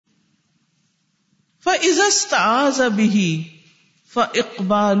فَإِذَا اسْتَعَاذَ بِهِ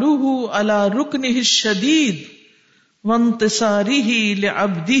فَإِقْبَالُهُ عَلَى رُكْنِهِ الشَّدِيدِ وَانْتِصَارِهِ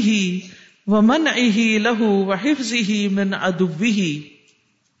لِعَبْدِهِ وَمَنْعِهِ لَهُ وَحِفْظِهِ مِنْ عَدُوِّهِ.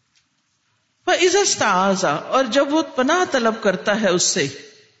 فَإِذَا اسْتَعَاذَ، اور جب وہ پناہ طلب کرتا ہے اس سے،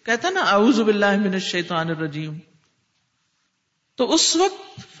 کہتا نا اعوذ باللہ من الشیطان الرجیم، تو اس وقت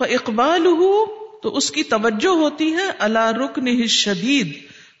فَإِقْبَالُهُ، تو اس کی توجہ ہوتی ہے عَلَى رُكْنِهِ الشَّدِيدِ،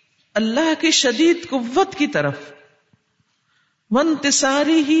 اللہ کی شدید قوت کی طرف،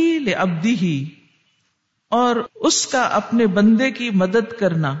 وَانْتِصَارِهِ لِعَبْدِهِ، اور اس کا اپنے بندے کی مدد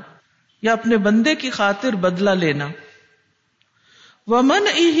کرنا یا اپنے بندے کی خاطر بدلہ لینا،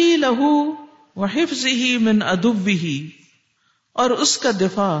 وَمَنْعِهِ لَهُ وَحِفْظِهِ مِنْ عَدُوِّهِ، اور اس کا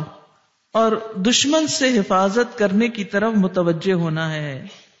دفاع اور دشمن سے حفاظت کرنے کی طرف متوجہ ہونا ہے.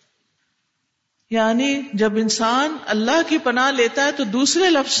 یعنی جب انسان اللہ کی پناہ لیتا ہے تو دوسرے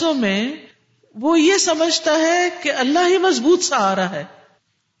لفظوں میں وہ یہ سمجھتا ہے کہ اللہ ہی مضبوط سہارا ہے،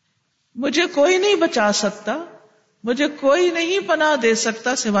 مجھے کوئی نہیں بچا سکتا، مجھے کوئی نہیں پناہ دے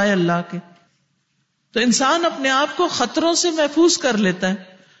سکتا سوائے اللہ کے. تو انسان اپنے آپ کو خطروں سے محفوظ کر لیتا ہے،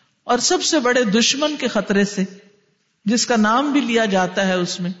 اور سب سے بڑے دشمن کے خطرے سے، جس کا نام بھی لیا جاتا ہے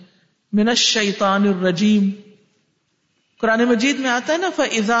اس میں، من الشیطان الرجیم. قرآن مجید میں آتا ہے نا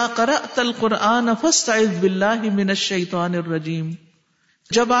فَإِذَا قَرَأْتَ الْقُرْآنَ فَاسْتَعِذْ بِاللَّهِ مِنَ الشَّيْطَانِ الرَّجِيمِ.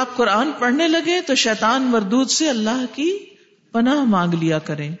 جب آپ قرآن پڑھنے لگے تو شیطان مردود سے اللہ کی پناہ مانگ لیا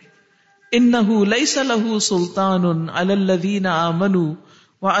کریں. إِنَّهُ لَيْسَ لَهُ سُلْطَانٌ عَلَى الَّذِينَ آمَنُوا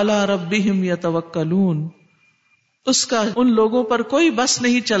وَعَلَى رَبِّهِمْ يَتَوَكَّلُونَ. اس کا ان لوگوں پر کوئی بس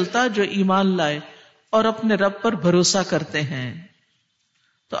نہیں چلتا جو ایمان لائے اور اپنے رب پر بھروسہ کرتے ہیں.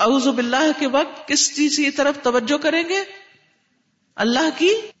 تو اعوذ باللہ کے وقت کس چیز کی طرف توجہ کریں گے؟ اللہ کی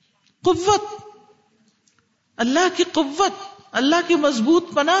قوت، اللہ کی قوت، اللہ کی مضبوط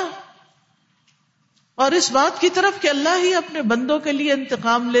پناہ، اور اس بات کی طرف کہ اللہ ہی اپنے بندوں کے لیے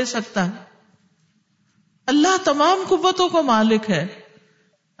انتقام لے سکتا ہے. اللہ تمام قوتوں کو مالک ہے.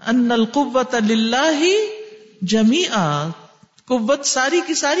 ان القوت للہ جمیعا، قوت ساری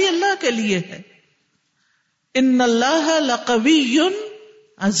کی ساری اللہ کے لیے ہے. ان اللہ لقوی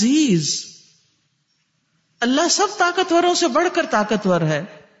عزیز، اللہ سب طاقتوروں سے بڑھ کر طاقتور ہے.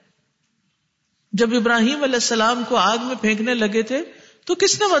 جب ابراہیم علیہ السلام کو آگ میں پھینکنے لگے تھے تو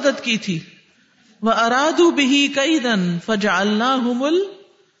کس نے مدد کی تھی؟ وَأَرَادُوا بِهِ كَيْدًا فَجَعَلْنَاهُمُ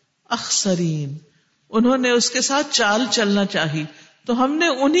الْأَخْسَرِينَ. انہوں نے اس کے ساتھ چال چلنا چاہی تو ہم نے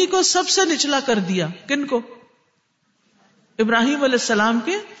انہی کو سب سے نچلا کر دیا. کن کو؟ ابراہیم علیہ السلام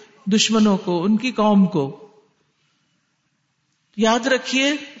کے دشمنوں کو، ان کی قوم کو. یاد رکھیے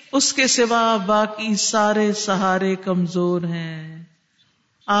اس کے سوا باقی سارے سہارے کمزور ہیں.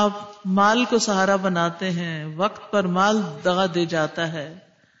 آپ مال کو سہارا بناتے ہیں، وقت پر مال دغا دے جاتا ہے،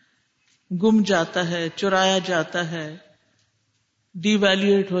 گم جاتا ہے، چرایا جاتا ہے، ڈی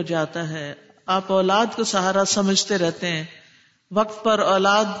ویلیویٹ ہو جاتا ہے. آپ اولاد کو سہارا سمجھتے رہتے ہیں، وقت پر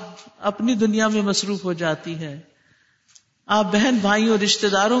اولاد اپنی دنیا میں مصروف ہو جاتی ہے. آپ بہن بھائی اور رشتہ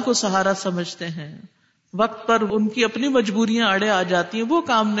داروں کو سہارا سمجھتے ہیں، وقت پر ان کی اپنی مجبوریاں آڑے آ جاتی ہیں، وہ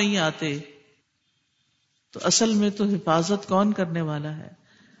کام نہیں آتے. تو اصل میں تو حفاظت کون کرنے والا ہے؟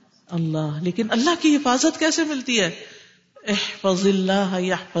 اللہ. لیکن اللہ کی حفاظت کیسے ملتی ہے؟ احفظ اللہ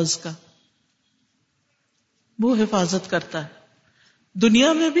یحفظک، وہ حفاظت کرتا ہے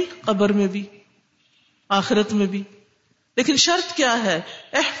دنیا میں بھی، قبر میں بھی، آخرت میں بھی. لیکن شرط کیا ہے؟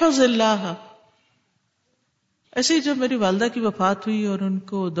 احفظ اللہ. ایسے ہی جب میری والدہ کی وفات ہوئی اور ان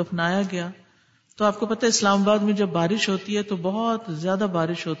کو دفنایا گیا تو آپ کو پتہ ہے اسلام آباد میں جب بارش ہوتی ہے تو بہت زیادہ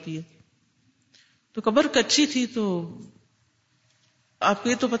بارش ہوتی ہے، تو قبر کچی تھی. تو آپ کو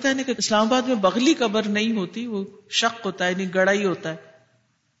یہ تو پتہ ہے نا کہ اسلام آباد میں بغلی قبر نہیں ہوتی، وہ شق ہوتا ہے، نہیں گڑا ہی ہوتا ہے.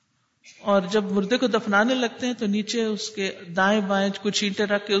 اور جب مردے کو دفنانے لگتے ہیں تو نیچے اس کے دائیں بائیں کچھ اینٹیں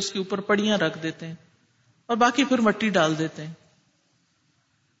رکھ کے اس کے اوپر پڑیاں رکھ دیتے ہیں اور باقی پھر مٹی ڈال دیتے ہیں.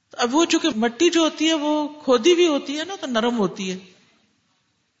 تو اب وہ چونکہ مٹی جو ہوتی ہے وہ کھودی بھی ہوتی ہے نا، تو نرم ہوتی ہے،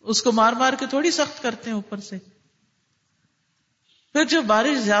 اس کو مار مار کے تھوڑی سخت کرتے ہیں اوپر سے. پھر جب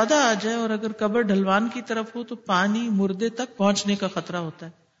بارش زیادہ آ جائے اور اگر قبر ڈھلوان کی طرف ہو تو پانی مردے تک پہنچنے کا خطرہ ہوتا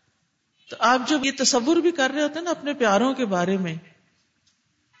ہے. تو آپ جب یہ تصور بھی کر رہے ہوتے ہیں نا اپنے پیاروں کے بارے میں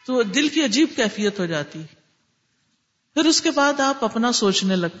تو دل کی عجیب کیفیت ہو جاتی. پھر اس کے بعد آپ اپنا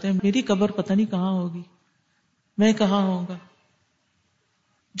سوچنے لگتے ہیں میری قبر پتہ نہیں کہاں ہوگی، میں کہاں ہوں گا.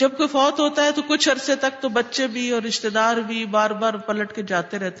 جب کوئی فوت ہوتا ہے تو کچھ عرصے تک تو بچے بھی اور رشتہ دار بھی بار بار پلٹ کے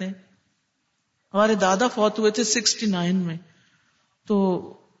جاتے رہتے ہیں. ہمارے دادا فوت ہوئے تھے 69 میں، تو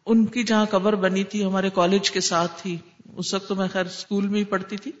ان کی جہاں قبر بنی تھی ہمارے کالج کے ساتھ تھی. اس وقت تو میں خیر اسکول میں ہی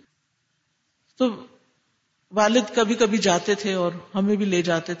پڑھتی تھی. تو والد کبھی کبھی جاتے تھے اور ہمیں بھی لے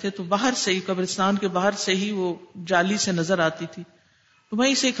جاتے تھے، تو باہر سے ہی، قبرستان کے باہر سے ہی وہ جالی سے نظر آتی تھی، تو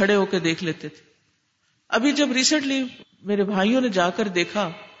وہیں سے کھڑے ہو کے دیکھ لیتے تھے. ابھی جب ریسنٹلی میرے بھائیوں نے جا کر دیکھا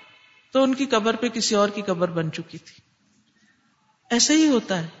تو ان کی قبر پہ کسی اور کی قبر بن چکی تھی. ایسے ہی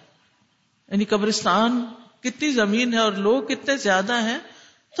ہوتا ہے، یعنی قبرستان کتنی زمین ہے اور لوگ کتنے زیادہ ہیں،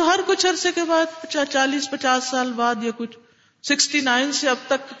 تو ہر کچھ عرصے کے بعد 40-50 سال بعد یا کچھ 69 سے اب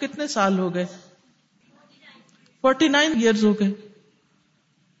تک کتنے سال ہو گئے، 49 ایئرز ہو گئے.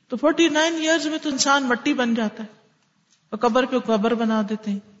 تو 49 ایئرز میں تو انسان مٹی بن جاتا ہے اور قبر پہ قبر بنا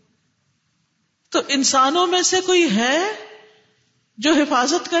دیتے ہیں. تو انسانوں میں سے کوئی ہے جو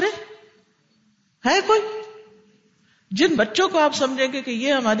حفاظت کرے؟ ہے کوئی؟ جن بچوں کو آپ سمجھیں گے کہ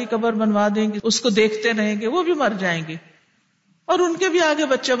یہ ہماری قبر بنوا دیں گے، اس کو دیکھتے رہیں گے، وہ بھی مر جائیں گے اور ان کے بھی آگے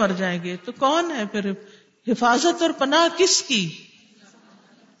بچے مر جائیں گے. تو کون ہے پھر حفاظت اور پناہ کس کی؟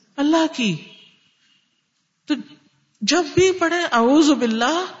 اللہ کی. تو جب بھی پڑھیں اعوذ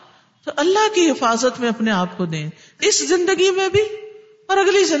باللہ تو اللہ کی حفاظت میں اپنے آپ کو دیں، اس زندگی میں بھی اور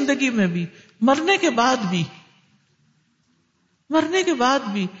اگلی زندگی میں بھی، مرنے کے بعد بھی. مرنے کے بعد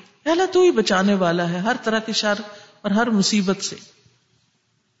بھی اللہ تو ہی بچانے والا ہے ہر طرح کی شر اور ہر مصیبت سے.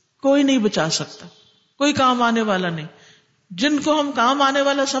 کوئی نہیں بچا سکتا، کوئی کام آنے والا نہیں. جن کو ہم کام آنے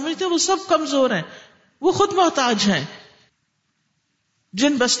والا سمجھتے ہیں وہ سب کمزور ہیں، وہ خود محتاج ہیں.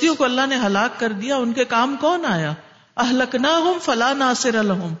 جن بستیوں کو اللہ نے ہلاک کر دیا ان کے کام کون آیا؟ اہلکناہم فلا ناصر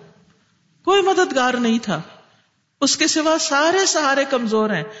لہم، کوئی مددگار نہیں تھا. اس کے سوا سارے سہارے کمزور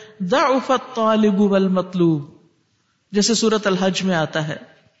ہیں. ضعف الطالب والمطلوب، جیسے سورۃ الحج میں آتا ہے.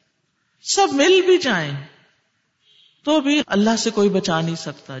 سب مل بھی جائیں تو بھی اللہ سے کوئی بچا نہیں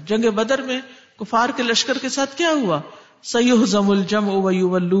سکتا. جنگ بدر میں کفار کے لشکر کے ساتھ کیا ہوا؟ سیہزم الجمع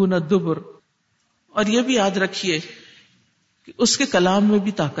ویولون الدبر. اور یہ بھی یاد رکھیے کہ اس کے کلام میں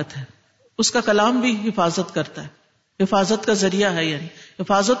بھی طاقت ہے، اس کا کلام بھی حفاظت کرتا ہے، حفاظت کا ذریعہ ہے. یعنی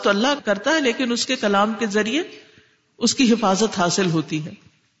حفاظت تو اللہ کرتا ہے لیکن اس کے کلام کے ذریعے اس کی حفاظت حاصل ہوتی ہے.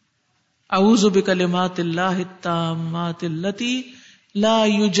 اعوذ بکلمات اللہ التامات اللتی لا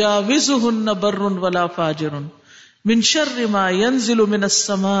یجاوزہن بر ولا فاجر من شر ما ينزل من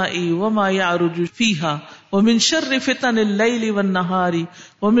السماء وما يعرج فيها ومن شر فتن الليل والنهار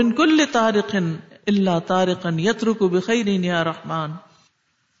ومن كل طارق الا طارقا يترك بخير يا رحمن.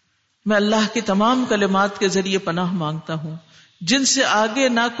 میں اللہ کی تمام کلمات کے ذریعے پناہ مانگتا ہوں جن سے آگے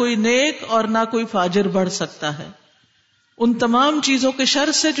نہ کوئی نیک اور نہ کوئی فاجر بڑھ سکتا ہے، ان تمام چیزوں کے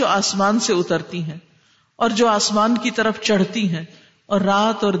شر سے جو آسمان سے اترتی ہیں اور جو آسمان کی طرف چڑھتی ہیں، اور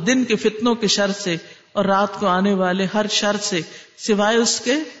رات اور دن کے فتنوں کے شر سے اور رات کو آنے والے ہر شر سے، سوائے اس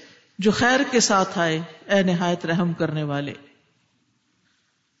کے جو خیر کے ساتھ آئے، اے نہایت رحم کرنے والے.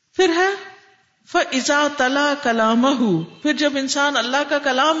 پھر ہے فَإِذَا تَلَا كَلَامَهُ، پھر جب انسان اللہ کا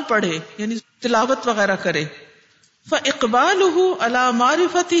کلام پڑھے یعنی تلاوت وغیرہ کرے، فَإِقْبَالُهُ عَلَى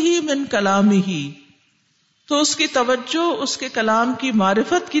مَعْرِفَتِهِ مِنْ كَلَامِهِ، تو اس کی توجہ اس کے کلام کی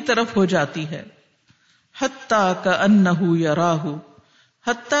معرفت کی طرف ہو جاتی ہے. حَتَّى كَأَنَّهُ يَرَاهُ،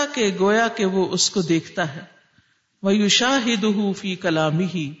 حتیٰ کہ گویا کہ وہ اس کو دیکھتا ہے. وَيُشَاهِدُهُ فِي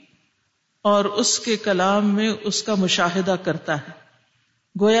كَلَامِهِ، اور اس کے کلام میں اس کا مشاہدہ کرتا ہے.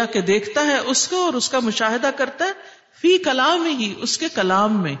 گویا کہ دیکھتا ہے اس کو اور اس کا مشاہدہ کرتا ہے فی کلامِهِ، اس کے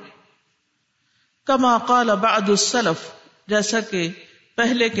کلام میں. کما قال بعض السلف، جیسا کہ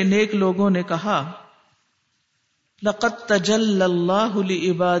پہلے کے نیک لوگوں نے کہا، لقد تجلی اللہ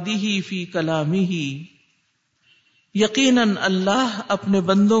لعبادہ فی کلامہ، یقیناً اللہ اپنے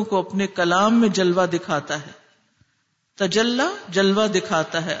بندوں کو اپنے کلام میں جلوہ دکھاتا ہے. تجلی جلوہ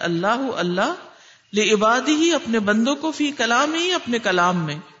دکھاتا ہے اللہ لعبادہ اپنے بندوں کو فی کلامہ اپنے کلام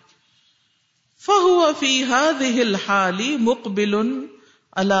میں. فہو فی ہذہ الحال مقبل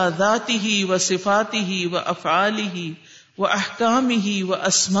علی ذاتہ وصفاتہ وافعالہ واحکامہ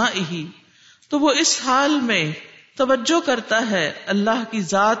واسمائہ، تو وہ اس حال میں توجہ کرتا ہے اللہ کی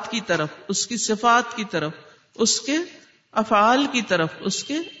ذات کی طرف، اس کی صفات کی طرف، اس کے افعال کی طرف، اس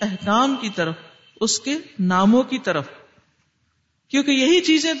کے احکام کی طرف، اس کے ناموں کی طرف، کیونکہ یہی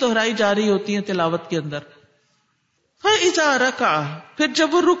چیزیں دہرائی جا رہی ہوتی ہیں تلاوت کے اندر. فَإِذَا رَكَعَ، پھر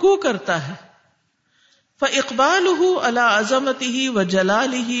جب وہ رکوع کرتا ہے، فَإِقْبَالُهُ عَلَىٰ عَظَمَتِهِ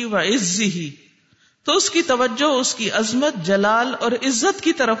وَجَلَالِهِ وَعِزِّهِ، تو اس کی توجہ اس کی عظمت، جلال اور عزت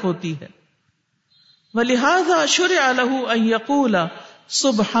کی طرف ہوتی ہے. وَلِهَذَا شُرِعَ لَهُ أَن يَقُولَ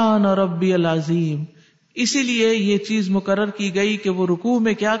سُبْحَانَ رَبِّيَ الْعَظِيمِ، اسی لیے یہ چیز مقرر کی گئی کہ وہ رکوع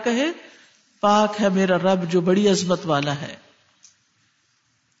میں کیا کہے؟ پاک ہے میرا رب جو بڑی عظمت والا ہے.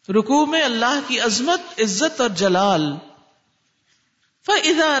 رکوع میں اللہ کی عظمت، عزت اور جلال.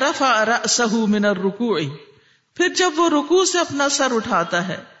 فَإِذَا رَفَعَ رَأْسَهُ مِنَ الرُّكُوعِ، پھر جب وہ رکوع سے اپنا سر اٹھاتا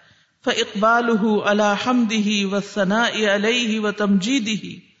ہے، فإقبالہ علی حمدہ والثناء علیہ وتمجیدہ،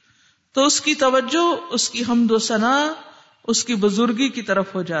 تو اس کی توجہ اس کی حمد و ثنا، اس کی بزرگی کی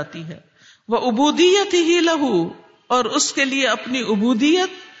طرف ہو جاتی ہے، وعبودیتہ لہ، اور اس کے لیے اپنی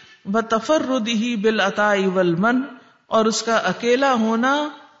عبودیت، وتفردہ بالعطاء والمن، اور اس کا اکیلا ہونا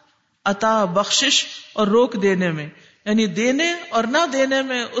عطا، بخشش اور روک دینے میں، یعنی دینے اور نہ دینے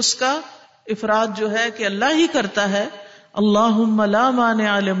میں اس کا افراد جو ہے کہ اللہ ہی کرتا ہے. اللہم لا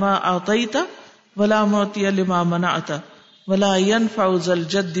مانع لما اعطیت ولا معطی لما منعت ولا ينفع ذا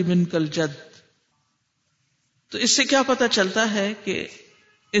الجد منک الجد. تو اس سے کیا پتہ چلتا ہے کہ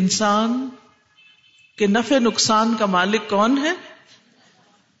انسان کے نفع نقصان کا مالک کون ہے؟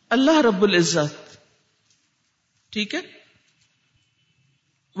 اللہ رب العزت. ٹھیک ہے.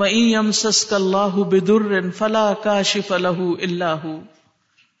 وَإِن يَمْسَسْكَ اللَّهُ بِضُرٍّ فَلَا كَاشِفَ لَهُ إِلَّا هُوَ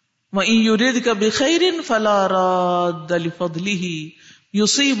وَإِن يُرِدْكَ بِخَيْرٍ فَلَا رَادَّ لِفَضْلِهِ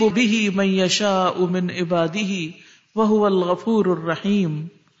يُصِيبُ بِهِ مَن يَشَاءُ مِنْ عِبَادِهِ وَهُوَ الْغَفُورُ الرَّحِيمُ.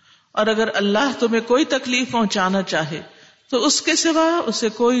 اور اگر اللہ تمہیں کوئی تکلیف پہنچانا چاہے تو اس کے سوا اسے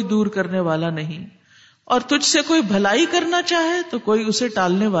کوئی دور کرنے والا نہیں، اور تجھ سے کوئی بھلائی کرنا چاہے تو کوئی اسے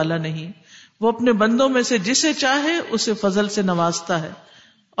ٹالنے والا نہیں. وہ اپنے بندوں میں سے جسے چاہے اسے فضل سے نوازتا ہے،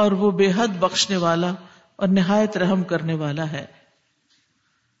 اور وہ بے حد بخشنے والا اور نہایت رحم کرنے والا ہے.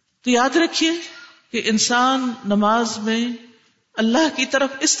 تو یاد رکھیے کہ انسان نماز میں اللہ کی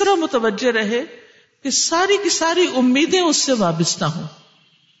طرف اس طرح متوجہ رہے کہ ساری کی ساری امیدیں اس سے وابستہ ہوں.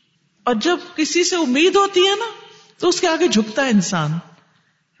 اور جب کسی سے امید ہوتی ہے نا تو اس کے آگے جھکتا ہے انسان.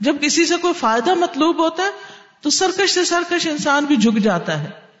 جب کسی سے کوئی فائدہ مطلوب ہوتا ہے تو سرکش سے سرکش انسان بھی جھک جاتا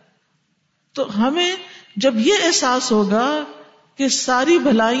ہے. تو ہمیں جب یہ احساس ہوگا کہ ساری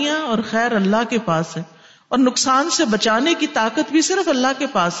بھلائیاں اور خیر اللہ کے پاس ہے اور نقصان سے بچانے کی طاقت بھی صرف اللہ کے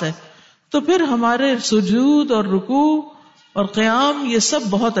پاس ہے، تو پھر ہمارے سجود اور رکوع اور قیام یہ سب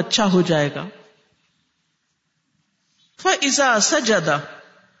بہت اچھا ہو جائے گا. فَإِذَا سَجَدَ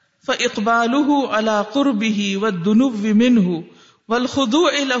فَإِقْبَالُهُ عَلَى قُرْبِهِ وَالدُّنُوِّ مِنْهُ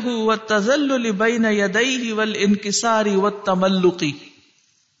وَالْخُضُوعِ لَهُ وَالتَّذَلُّلِ بَيْنَ يَدَيْهِ وَالْإِنْكِسَارِ وَالتَّمَلُّقِ.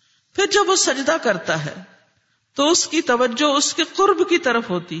 پھر جب وہ سجدہ کرتا ہے تو اس کی توجہ اس کے قرب کی طرف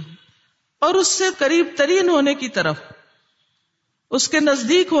ہوتی ہے اور اس سے قریب ترین ہونے کی طرف، اس کے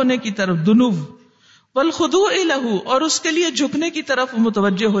نزدیک ہونے کی طرف، دنو، والخضوع لہ، اور اس کے لیے جھکنے کی طرف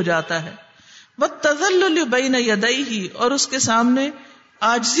متوجہ ہو جاتا ہے، والتذلل بین یدیہ، اور اس کے سامنے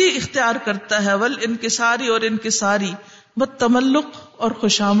عاجزی اختیار کرتا ہے، والانکساری، اور انکساری، والتملق، اور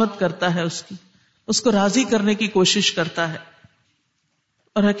خوشامد کرتا ہے اس کو راضی کرنے کی کوشش کرتا ہے.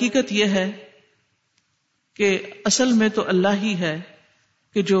 اور حقیقت یہ ہے کہ اصل میں تو اللہ ہی ہے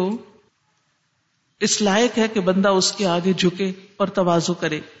کہ جو اس لائق ہے کہ بندہ اس کے آگے جھکے اور تواضع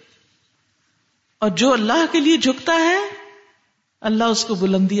کرے. اور جو اللہ کے لیے جھکتا ہے اللہ اس کو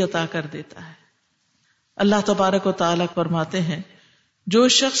بلندی عطا کر دیتا ہے. اللہ تبارک و تعالیٰ فرماتے ہیں جو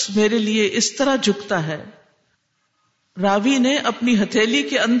شخص میرے لیے اس طرح جھکتا ہے. راوی نے اپنی ہتھیلی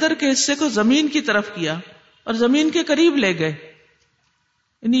کے اندر کے حصے کو زمین کی طرف کیا اور زمین کے قریب لے گئے،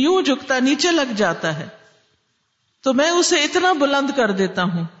 یعنی یوں جھکتا، نیچے لگ جاتا ہے تو میں اسے اتنا بلند کر دیتا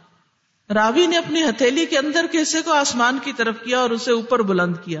ہوں. راوی نے اپنی ہتھیلی کے اندر کے حصے کو آسمان کی طرف کیا اور اسے اوپر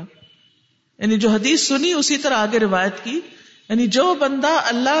بلند کیا، یعنی جو حدیث سنی اسی طرح آگے روایت کی. یعنی جو بندہ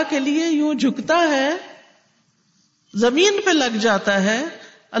اللہ کے لیے یوں جھکتا ہے، زمین پہ لگ جاتا ہے،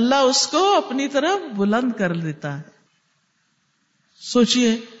 اللہ اس کو اپنی طرف بلند کر دیتا ہے.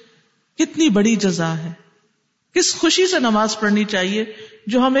 سوچئے کتنی بڑی جزا ہے. کس خوشی سے نماز پڑھنی چاہیے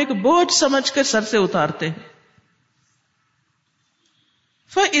جو ہم ایک بوجھ سمجھ کر سر سے اتارتے ہیں.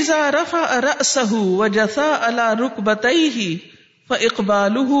 فَإِذَا رَفَعَ رَأْسَهُ وَجَثَا عَلَى رُكْبَتَيْهِ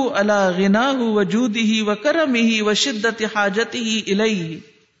فَإِقْبَالُهُ عَلَى غِنَاهُ وَجُودِهِ وَكَرَمِهِ وَشِدَّةِ حَاجَتِهِ إِلَيْهِ.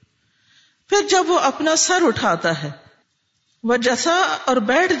 پھر جب وہ اپنا سر اٹھاتا ہے، وَجَثَا، اور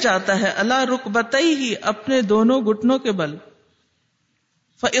بیٹھ جاتا ہے، عَلَى رُكْبَتَيْهِ، اپنے دونوں گھٹنوں کے بل،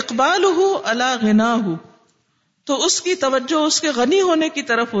 فَإِقْبَالُهُ عَلَى غِنَاهُ، تو اس کی توجہ اس کے غنی ہونے کی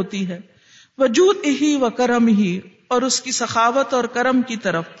طرف ہوتی ہے، وَجُودِهِ وَكَرَمِهِ، اور اس کی سخاوت اور کرم کی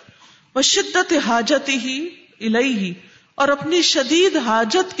طرف، وشدت حاجتہ الیہ، اور اپنی شدید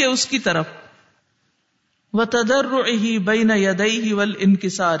حاجت کے اس کی طرف، وتضرعہ بین یدیہ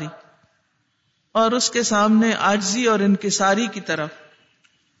والانکسار، اور اس کے سامنے عاجزی اور انکساری کی طرف،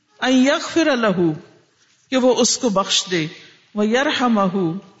 ان یغفر لہ، کہ وہ اس کو بخش دے، ویرحمہ،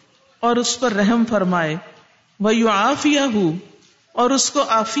 اور اس پر رحم فرمائے، ویعافیہ، اور اس کو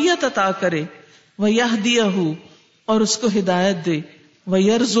عافیت عطا کرے، ویہدیہ، اور اس کو ہدایت دے،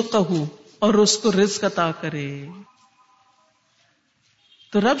 وَيَرْزُقَهُ، اور اس کو رزق عطا کرے.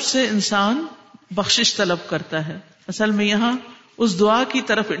 تو رب سے انسان بخشش طلب کرتا ہے. اصل میں یہاں اس دعا کی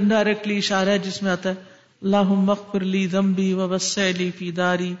طرف انڈائریکٹلی اشارہ ہے جس میں آتا ہے اللہم اغفر لی ذنبی ووسع لی فی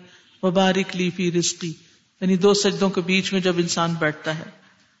داری وبارک لی فی رزقی، یعنی دو سجدوں کے بیچ میں جب انسان بیٹھتا ہے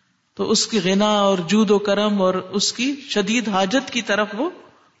تو اس کی غنا اور جود و کرم اور اس کی شدید حاجت کی طرف وہ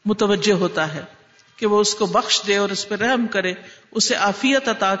متوجہ ہوتا ہے کہ وہ اس کو بخش دے اور اس پہ رحم کرے، اسے عافیت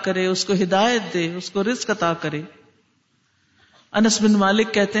عطا کرے، اس کو ہدایت دے، اس کو رزق عطا کرے۔ انس بن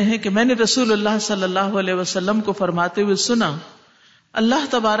مالک کہتے ہیں کہ میں نے رسول اللہ صلی اللہ علیہ وسلم کو فرماتے ہوئے سنا، اللہ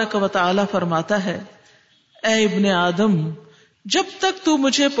تبارک و تعالی فرماتا ہے، اے ابن آدم، جب تک تو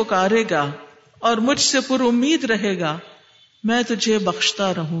مجھے پکارے گا اور مجھ سے پر امید رہے گا میں تجھے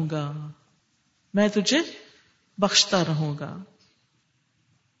بخشتا رہوں گا، میں تجھے بخشتا رہوں گا۔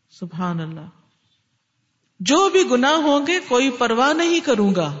 سبحان اللہ۔ جو بھی گناہ ہوں گے کوئی پرواہ نہیں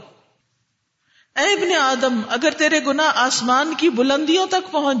کروں گا۔ اے ابن آدم، اگر تیرے گناہ آسمان کی بلندیوں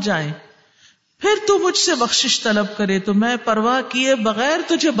تک پہنچ جائیں پھر تو مجھ سے بخشش طلب کرے تو میں پرواہ کیے بغیر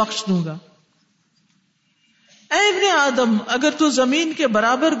تجھے بخش دوں گا۔ اے ابن آدم، اگر تو زمین کے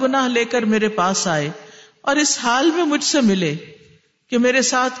برابر گناہ لے کر میرے پاس آئے اور اس حال میں مجھ سے ملے کہ میرے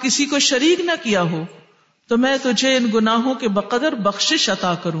ساتھ کسی کو شریک نہ کیا ہو تو میں تجھے ان گناہوں کے بقدر بخشش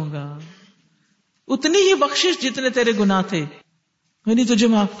عطا کروں گا، اتنی ہی بخشش جتنے تیرے گناہ تھے، یعنی تجھے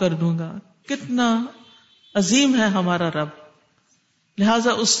معاف کر دوں گا۔ کتنا عظیم ہے ہمارا رب،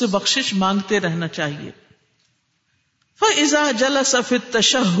 لہذا اس سے بخشش مانگتے رہنا چاہیے۔ فَإِذَا جَلَسَ فِي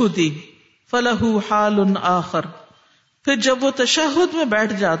التَّشَهُّدِ فَلَهُ حَالٌ آخر، پھر جب وہ تشہد میں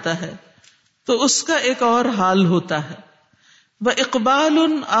بیٹھ جاتا ہے تو اس کا ایک اور حال ہوتا ہے،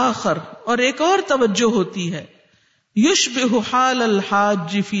 وَإِقْبَالٌ آخر، اور ایک اور توجہ ہوتی ہے، يُشْبِهُ حَالَ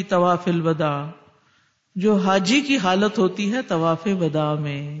الْحَاجِّ فِي طَوَافِ الْوَدَاعِ، جو حاجی کی حالت ہوتی ہے طواف وداع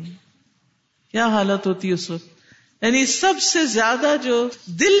میں۔ کیا حالت ہوتی ہے اس وقت؟ یعنی سب سے زیادہ جو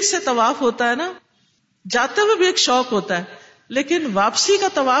دل سے طواف ہوتا ہے نا، جاتے ہوئے بھی ایک شوق ہوتا ہے لیکن واپسی کا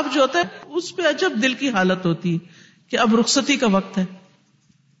طواف جو ہوتا ہے اس پہ عجب دل کی حالت ہوتی ہے کہ اب رخصتی کا وقت ہے۔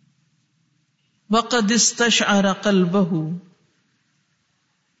 وَقَدْ اسْتَشْعَرَ قَلْبَهُ،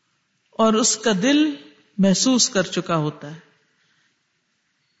 اور اس کا دل محسوس کر چکا ہوتا ہے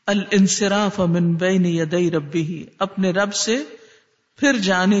الانصراف من بین یدی ربہ، اپنے رب سے پھر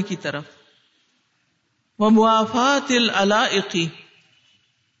جانے کی طرف، وموافات العلائق،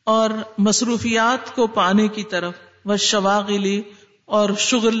 اور مصروفیات کو پانے کی طرف، والشواغل، اور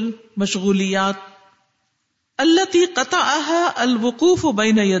شغل مشغولیات، التی قطعها الوقوف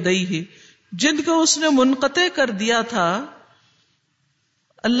بین یدیہ، جن کو اس نے منقطع کر دیا تھا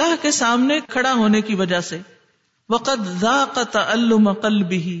اللہ کے سامنے کھڑا ہونے کی وجہ سے۔ وقد ذاق تألم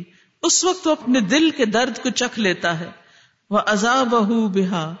قلبہ، اس وقت وہ اپنے دل کے درد کو چکھ لیتا ہے، وعذابہ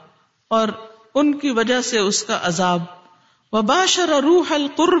بہا، اور ان کی وجہ سے اس کا عذاب، وباشر روح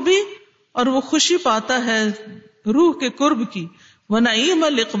القرب، اور وہ خوشی پاتا ہے روح کے قرب کی، ونعیم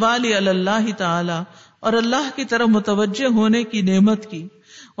الاقبال علی اللہ تعالی، اور اللہ کی طرف متوجہ ہونے کی نعمت کی،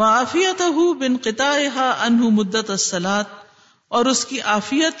 وعافیتہ بانقطاعها عنہ مدت الصلاۃ، اور اس کی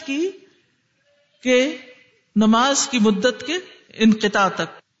عافیت کی کہ نماز کی مدت کے انقطاع تک۔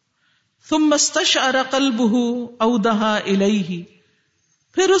 ثم استشعر قلبہ عودہا الیہ،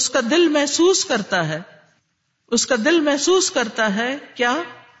 پھر اس کا دل محسوس کرتا ہے، اس کا دل محسوس کرتا ہے کیا؟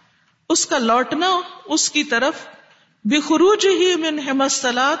 اس کا لوٹنا اس کی طرف، بخروجہ من حمى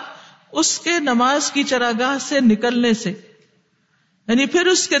الصلاۃ، اس کے نماز کی چراگاہ سے نکلنے سے، یعنی پھر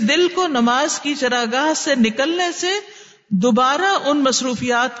اس کے دل کو نماز کی چراگاہ سے نکلنے سے دوبارہ ان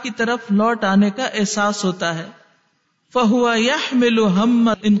مصروفیات کی طرف لوٹ آنے کا احساس ہوتا ہے۔ فَهُوَ يَحْمِلُ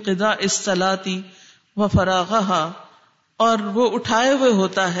هَمَّ انقضاء الصَّلَاةِ وَفَرَاغَهَا، اور وہ اٹھائے ہوئے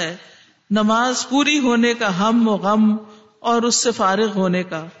ہوتا ہے نماز پوری ہونے کا ہم و غم اور اس سے فارغ ہونے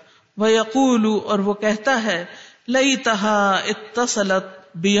کا۔ وَيَقُولُ، اور وہ کہتا ہے لَيْتَهَا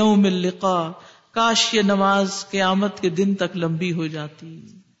اتصلت بِيَوْمِ اللِّقَاءِ، کاش یہ نماز قیامت کے دن تک لمبی ہو جاتی۔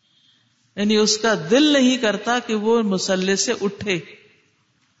 یعنی اس کا دل نہیں کرتا کہ وہ مصلی سے اٹھے،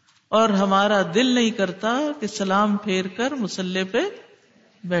 اور ہمارا دل نہیں کرتا کہ سلام پھیر کر مصلی پہ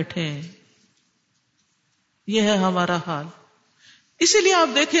بیٹھے۔ یہ ہے ہمارا حال۔ اسی لیے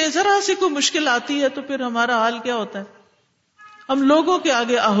آپ دیکھیں ذرا سی کوئی مشکل آتی ہے تو پھر ہمارا حال کیا ہوتا ہے؟ ہم لوگوں کے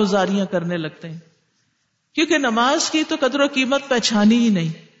آگے آہوزاریاں کرنے لگتے ہیں، کیونکہ نماز کی تو قدر و قیمت پہچانی ہی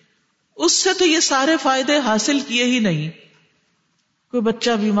نہیں، اس سے تو یہ سارے فائدے حاصل کیے ہی نہیں۔ کوئی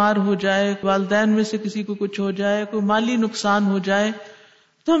بچہ بیمار ہو جائے، والدین میں سے کسی کو کچھ ہو جائے، کوئی مالی نقصان ہو جائے،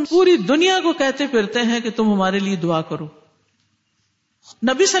 تو ہم پوری دنیا کو کہتے پھرتے ہیں کہ تم ہمارے لیے دعا کرو۔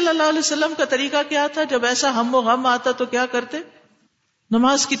 نبی صلی اللہ علیہ وسلم کا طریقہ کیا تھا؟ جب ایسا ہم و غم آتا تو کیا کرتے؟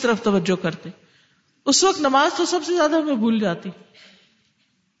 نماز کی طرف توجہ کرتے۔ اس وقت نماز تو سب سے زیادہ ہمیں بھول جاتی۔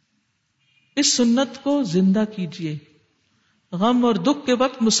 اس سنت کو زندہ کیجئے، غم اور دکھ کے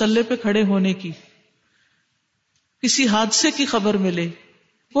وقت مصلی پہ کھڑے ہونے کی، کسی حادثے کی خبر ملے،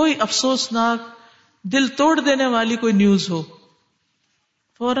 کوئی افسوسناک دل توڑ دینے والی کوئی نیوز ہو،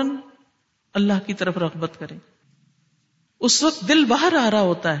 فوراً اللہ کی طرف رغبت کریں. اس وقت دل باہر آ رہا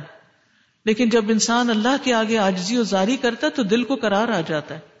ہوتا ہے، لیکن جب انسان اللہ کے آگے عاجزی و زاری کرتا ہے تو دل کو قرار آ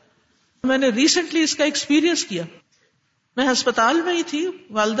جاتا ہے. میں نے ریسنٹلی اس کا ایکسپیرینس کیا. میں ہسپتال میں ہی تھی،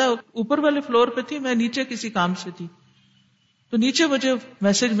 والدہ اوپر والے فلور پہ تھی، میں نیچے کسی کام سے تھی. تو نیچے مجھے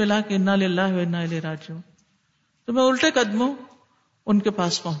میسج ملا کہ انا للہ و انا الیہ راجعون. تو میں الٹے قدموں ان کے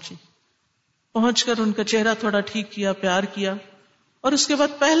پاس پہنچی. پہنچ کر ان کا چہرہ تھوڑا ٹھیک کیا، پیار کیا، اور اس کے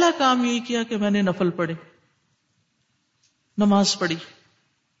بعد پہلا کام یہی کیا کہ میں نے نفل پڑھے، نماز پڑھی.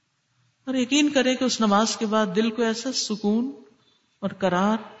 اور یقین کریں کہ اس نماز کے بعد دل کو ایسا سکون اور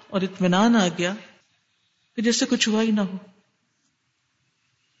قرار اور اطمینان آ گیا کہ جیسے کچھ ہوا ہی نہ ہو.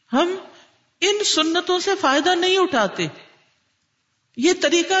 ہم ان سنتوں سے فائدہ نہیں اٹھاتے. یہ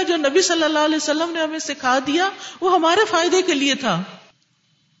طریقہ جو نبی صلی اللہ علیہ وسلم نے ہمیں سکھا دیا وہ ہمارے فائدے کے لیے تھا،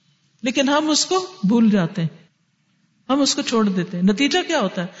 لیکن ہم اس کو بھول جاتے ہیں، ہم اس کو چھوڑ دیتے ہیں. نتیجہ کیا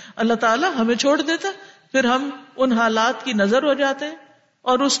ہوتا ہے؟ اللہ تعالیٰ ہمیں چھوڑ دیتا ہے، پھر ہم ان حالات کی نظر ہو جاتے ہیں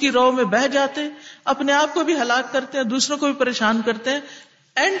اور اس کی رو میں بہہ جاتے ہیں، اپنے آپ کو بھی ہلاک کرتے ہیں، دوسروں کو بھی پریشان کرتے ہیں.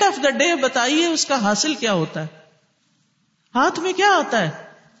 اینڈ آف دا ڈے بتائیے اس کا حاصل کیا ہوتا ہے؟ ہاتھ میں کیا آتا ہے؟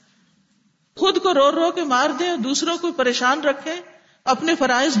 خود کو رو رو کے مار دیں، دوسروں کو پریشان رکھیں، اپنے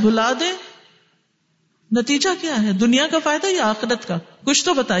فرائض بھلا دیں. نتیجہ کیا ہے؟ دنیا کا فائدہ یا آخرت کا؟ کچھ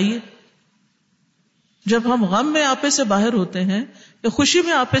تو بتائیے. جب ہم غم میں آپے سے باہر ہوتے ہیں یا خوشی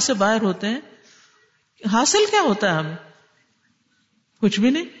میں آپے سے باہر ہوتے ہیں، حاصل کیا ہوتا ہے ہمیں؟ کچھ بھی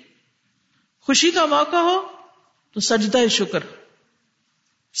نہیں. خوشی کا موقع ہو تو سجدہ شکر،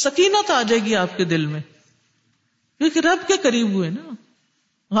 سکینت آ جائے گی آپ کے دل میں، کیونکہ رب کے قریب ہوئے نا.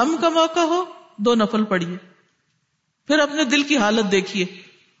 غم کا موقع ہو 2 نفل پڑھیے، پھر اپنے دل کی حالت دیکھیے.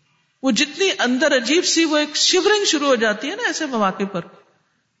 وہ جتنی اندر عجیب سی وہ ایک شیورنگ شروع ہو جاتی ہے نا ایسے مواقع پر،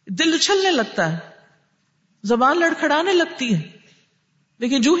 دل اچھلنے لگتا ہے، زبان لڑکھڑانے لگتی ہے.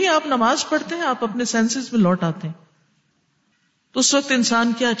 لیکن جو ہی آپ نماز پڑھتے ہیں آپ اپنے سینسز میں لوٹ آتے ہیں. تو اس وقت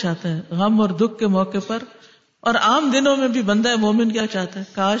انسان کیا چاہتا ہے؟ غم اور دکھ کے موقع پر اور عام دنوں میں بھی بندہ مومن کیا چاہتا ہے؟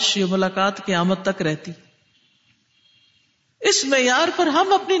 کاش یہ ملاقات قیامت تک رہتی. اس معیار پر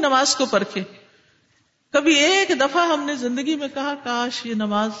ہم اپنی نماز کو پرکھیں. کبھی ایک دفعہ ہم نے زندگی میں کہا کاش یہ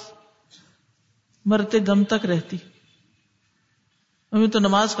نماز مرتے دم تک رہتی؟ ہمیں تو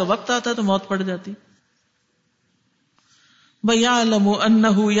نماز کا وقت آتا تو موت پڑ جاتی. وَيَعْلَمُ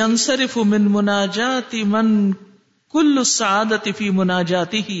أَنَّهُ يَنْصَرِفُ مِنْ مُنَاجَاتِ مَنْ كُلُّ السَّعَادَةِ فِي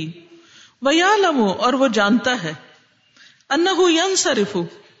مُنَاجَاتِهِ. وَيَعْلَمُ اور وہ جانتا ہے، أَنَّهُ يَنْصَرِفُ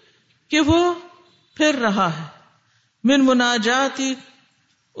کہ وہ پھر رہا ہے، من مناجات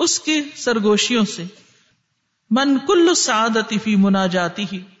اس کی سرگوشیوں سے، من كُلُّ السَّعَادَةِ فِي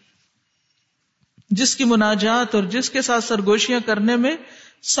مُنَاجَاتِهِ جس کی مناجات اور جس کے ساتھ سرگوشیاں کرنے میں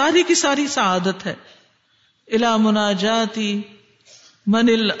ساری کی ساری سعادت ہے. الی مناجاتی من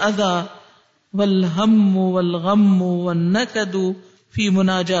الاذى والہم والغم والنکد فی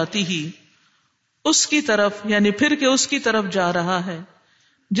مناجاتہ، اس کی طرف یعنی پھر کے اس کی طرف جا رہا ہے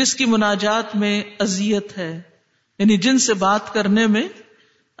جس کی مناجات میں اذیت ہے، یعنی جن سے بات کرنے میں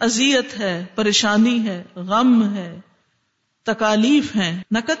اذیت ہے، پریشانی ہے، غم ہے، تکالیف ہیں.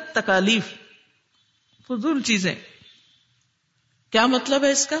 نکد تکالیف، فضول چیزیں. کیا مطلب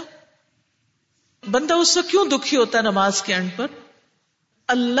ہے اس کا؟ بندہ اس وقت کیوں دکھی ہوتا ہے نماز کے اینڈ پر؟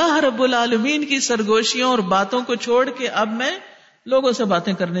 اللہ رب العالمین کی سرگوشیوں اور باتوں کو چھوڑ کے اب میں لوگوں سے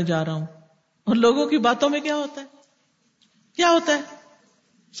باتیں کرنے جا رہا ہوں. اور لوگوں کی باتوں میں کیا ہوتا ہے؟ کیا ہوتا ہے؟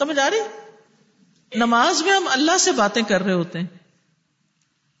 سمجھ آ رہی؟ نماز میں ہم اللہ سے باتیں کر رہے ہوتے ہیں،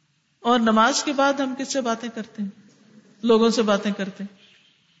 اور نماز کے بعد ہم کس سے باتیں کرتے ہیں؟ لوگوں سے باتیں کرتے ہیں.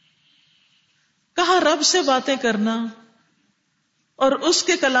 کہاں رب سے باتیں کرنا اور اس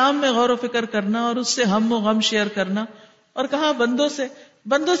کے کلام میں غور و فکر کرنا اور اس سے ہم و غم شیئر کرنا، اور کہاں بندوں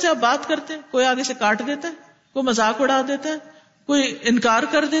سے آپ بات کرتے ہیں، کوئی آگے سے کاٹ دیتا ہے، کوئی مذاق اڑا دیتا ہے، کوئی انکار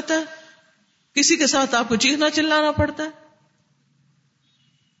کر دیتا ہے، کسی کے ساتھ آپ کو چیخنا چلانا پڑتا ہے،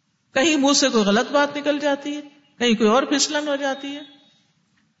 کہیں منہ سے کوئی غلط بات نکل جاتی ہے، کہیں کوئی اور پھسلن ہو جاتی ہے.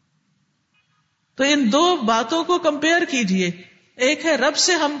 تو ان دو باتوں کو کمپیئر کیجئے، ایک ہے رب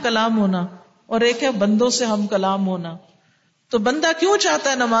سے ہم کلام ہونا اور ایک ہے بندوں سے ہم کلام ہونا. تو بندہ کیوں چاہتا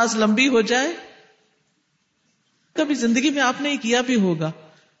ہے نماز لمبی ہو جائے؟ کبھی زندگی میں آپ نے یہ کیا بھی ہوگا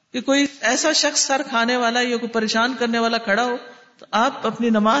کہ کوئی ایسا شخص سر کھانے والا یا کوئی پریشان کرنے والا کھڑا ہو تو آپ اپنی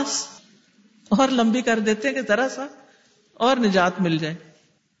نماز اور لمبی کر دیتے ہیں کہ ذرا سا اور نجات مل جائے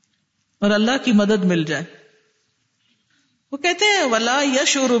اور اللہ کی مدد مل جائے. وہ کہتے ہیں وَلَا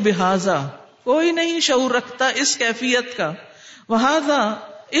يَشْعُرُ بِهَذَا، کوئی نہیں شعور رکھتا اس کیفیت کا، وہذا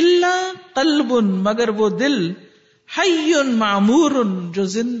الا قلب، مگر وہ دل، حی معمور، جو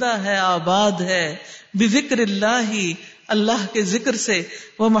زندہ ہے، آباد ہے، بذکر اللہ، اللہ کے ذکر سے،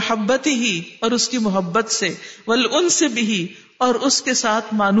 ومحبتہ، اور اس کی محبت سے، والانس بہ، اور اس کے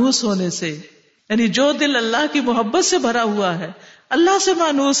ساتھ مانوس ہونے سے. یعنی جو دل اللہ کی محبت سے بھرا ہوا ہے، اللہ سے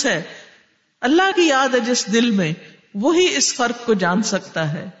مانوس ہے، اللہ کی یاد ہے جس دل میں، وہی اس فرق کو جان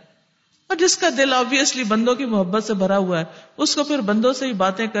سکتا ہے. اور جس کا دل آبویسلی بندوں کی محبت سے بھرا ہوا ہے، اس کو پھر بندوں سے ہی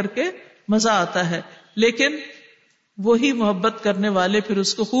باتیں کر کے مزہ آتا ہے، لیکن وہی محبت کرنے والے پھر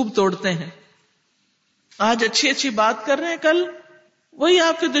اس کو خوب توڑتے ہیں. آج اچھی اچھی بات کر رہے ہیں، کل وہی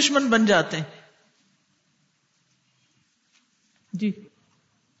آپ کے دشمن بن جاتے ہیں. جی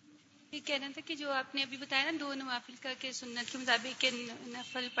یہ کہنا تھا کہ جو آپ نے ابھی بتایا نا 2 نوافل کا کہ سنت کے مطابق کہ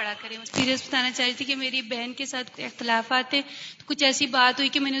نفل پڑھا کریں، سیریس بتانا چاہ رہی تھی کہ میری بہن کے ساتھ اختلافات ہیں. تو کچھ ایسی بات ہوئی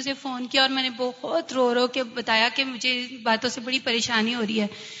کہ میں نے اسے فون کیا اور میں نے بہت رو رو کے بتایا کہ مجھے باتوں سے بڑی پریشانی ہو رہی ہے.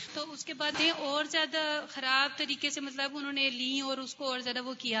 تو اس کے بعد اور زیادہ خراب طریقے سے مطلب انہوں نے لی اور اس کو اور زیادہ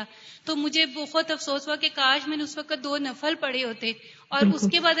وہ کیا. تو مجھے بہت افسوس ہوا کہ کاش میں نے اس وقت 2 نفل پڑھے ہوتے. اور اس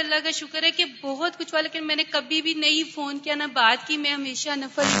کے بعد اللہ کا شکر ہے کہ بہت کچھ ہوا، لیکن میں نے کبھی بھی نہیں فون کیا نہ بات کی. میں ہمیشہ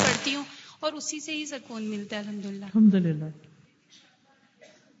نفل ہی پڑھتی ہوں اور اسی سے ہی سکون ملتا ہے الحمدللہ. الحمدللہ.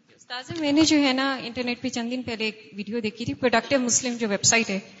 استاذ میں نے جو ہے نا انٹرنیٹ پہ چند دن پہلے ایک ویڈیو دیکھی تھی، پروڈکٹیو مسلم جو ویب سائٹ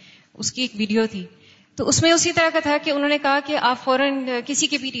ہے اس کی ایک ویڈیو تھی. تو اس میں اسی طرح کا تھا کہ انہوں نے کہا کہ آپ فوراً کسی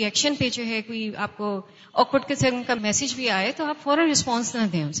کے بھی ریئیکشن پہ جو ہے کوئی آپ کو آکورڈ قسم کا میسج بھی آئے تو آپ فوراً رسپانس نہ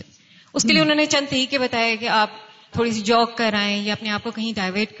دیں اسے. اس کے لیے انہوں نے چند طریقے بتائے کہ آپ تھوڑی سی جاگ کرائیں یا اپنے آپ کو کہیں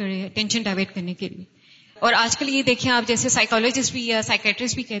ڈائیورٹ کریں، ٹینشن ڈائیورٹ کرنے کے لیے. اور آج کل یہ دیکھیں آپ جیسے سائیکالوجسٹ بھی یا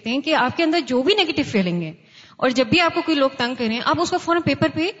سائیکیٹرسٹ بھی کہتے ہیں کہ آپ کے اندر جو بھی نیگیٹو فیلنگ ہے اور جب بھی آپ کو کوئی لوگ تنگ کریں آپ اس کو فوراً پیپر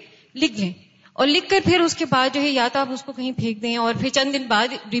پہ لکھ لیں اور لکھ کر پھر اس کے بعد جو ہے یا تو آپ اس کو کہیں پھینک دیں اور پھر چند دن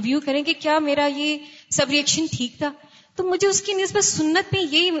بعد ریویو کریں کہ کیا میرا یہ سب ریئیکشن ٹھیک تھا. تو مجھے اس کی نسبت سنت میں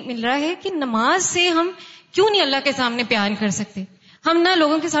یہی مل رہا ہے کہ نماز سے ہم کیوں نہیں اللہ کے سامنے بیان کر سکتے. ہم نہ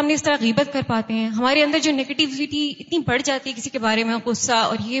لوگوں کے سامنے اس طرح غیبت کر پاتے ہیں، ہمارے اندر جو نیگیٹیوٹی اتنی بڑھ جاتی ہے کسی کے بارے میں، غصہ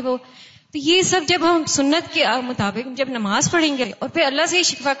اور یہ وہ. تو یہ سب جب ہم سنت کے مطابق جب نماز پڑھیں گے اور پھر اللہ سے یہ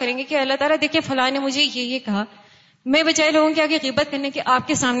شکوہ کریں گے کہ اللہ تعالیٰ دیکھیں فلاں نے مجھے یہ کہا، میں بجائے لوگوں کے آگے غیبت کرنے کے آپ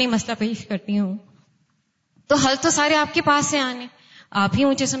کے سامنے مسئلہ پیش کرتی ہوں، تو حل تو سارے آپ کے پاس سے آنے، آپ ہی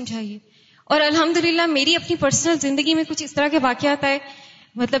مجھے سمجھائیے. اور الحمدللہ میری اپنی پرسنل زندگی میں کچھ اس طرح کے واقعات آئے،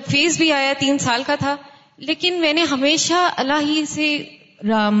 مطلب فیز بھی آیا 3 سال کا تھا، لیکن میں نے ہمیشہ اللہ ہی سے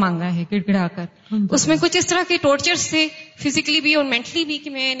رام مانگا ہے گڑ گڑا کر. اس میں کچھ اس طرح کے ٹارچرز تھے فزیکلی بھی اور مینٹلی بھی کہ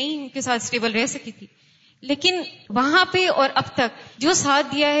میں نہیں ان کے ساتھ اسٹیبل رہ سکی تھی، لیکن وہاں پہ اور اب تک جو ساتھ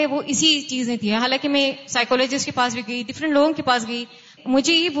دیا ہے وہ اسی چیزیں دیا. حالانکہ میں سائیکولوجسٹ کے پاس بھی گئی، ڈفرینٹ لوگوں کے پاس گئی،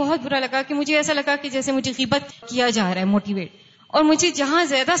 مجھے یہ بہت برا لگا کہ مجھے ایسا لگا کہ جیسے مجھے غیبت کیا جا رہا ہے موٹیویٹ، اور مجھے جہاں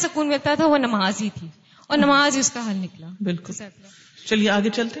زیادہ سکون ملتا تھا وہ نماز ہی تھی اور نماز اس کا حل نکلا. بالکل. چلیے آگے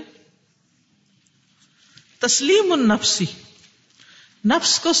چلتے. تسلیم النفسی،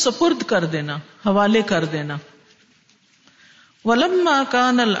 نفس کو سپرد کر دینا، حوالے کر دینا. وَلَمَّا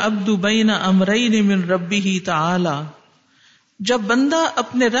كَانَ الْعَبْدُ بَيْنَ أَمْرَيْنِ مِنْ رَبِّهِ تَعَالَى، جب بندہ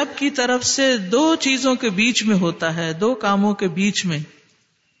اپنے رب کی طرف سے 2 چیزوں کے بیچ میں ہوتا ہے، 2 کاموں کے بیچ میں.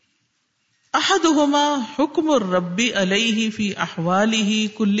 أَحَدُهُمَا حُكْمُ الرَّبِّ عَلَيْهِ فِي أَحْوَالِهِ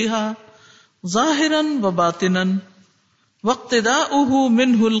كُلِّهَا ظَاهِرًا وَبَاطِنًا وَاقْتِدَاؤُهُ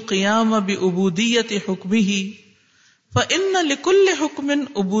مِنْهُ الْقِيَامَ بِعُبُودِيَّةِ حُكْمِهِ، فَإِنَّ لِكُلِّ حُكْمٍ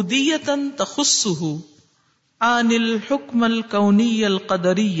عُبُودِيَّةً تَخُصُّهُ عَنِ الْحُكْمِ الْكَوْنِيِّ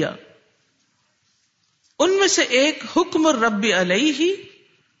الْقَدَرِيِّ. ان میں سے ایک حکم الرب علیہ،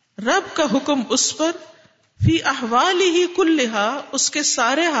 رب کا حکم اس پر، فی احوالہ کلہا، اس کے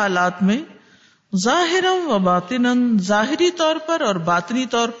سارے حالات میں، ظاہرا و باطنا، ظاہری طور پر اور باطنی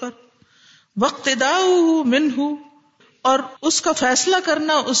طور پر، واقتداؤہ منہ، اور اس کا فیصلہ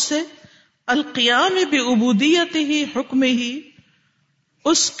کرنا اس سے، القیام بعبودیتہ حکمہ،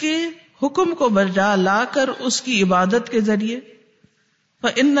 اس کے حکم کو بجا لا کر اس کی عبادت کے ذریعے.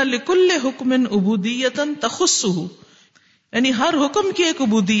 فَإِنَّ لِكُلِّ حُكْمٍ عُبُودِيَّةً تَخُصُّهُ، یعنی ہر حکم کی ایک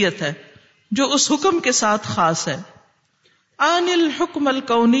عبودیت ہے جو اس حکم کے ساتھ خاص ہے. عَنِ الْحُكْمِ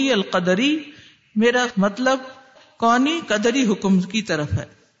الْكَوْنِيِّ الْقَدَرِيِّ، میرا مطلب کونی قدری حکم کی طرف ہے.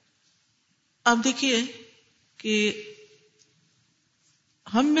 آپ دیکھیے کہ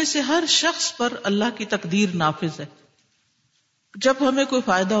ہم میں سے ہر شخص پر اللہ کی تقدیر نافذ ہے. جب ہمیں کوئی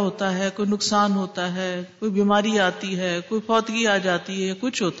فائدہ ہوتا ہے، کوئی نقصان ہوتا ہے، کوئی بیماری آتی ہے، کوئی فوتگی آ جاتی ہے،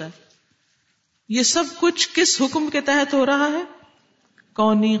 کچھ ہوتا ہے، یہ سب کچھ کس حکم کے تحت ہو رہا ہے؟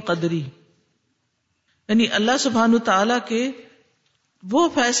 کونی قدری. یعنی اللہ سبحانہ تعالی کے وہ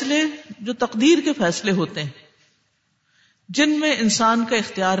فیصلے جو تقدیر کے فیصلے ہوتے ہیں، جن میں انسان کا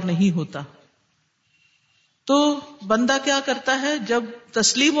اختیار نہیں ہوتا. تو بندہ کیا کرتا ہے؟ جب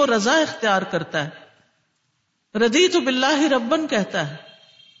تسلیم و رضا اختیار کرتا ہے، رضیت باللہ ربن کہتا ہے،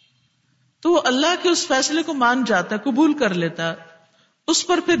 تو وہ اللہ کے اس فیصلے کو مان جاتا ہے، قبول کر لیتا ہے، اس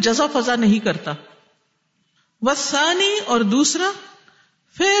پر پھر جزا فضا نہیں کرتا. والثانی، اور دوسرا،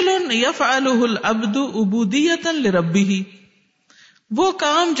 فعل یفعلہ العبد عبودیۃ لربہ، وہ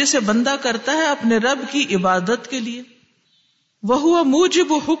کام جسے بندہ کرتا ہے اپنے رب کی عبادت کے لیے. وہو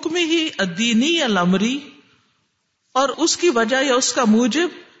موجب حکمہ الدینی الامری، اور اس کی وجہ یا اس کا موجب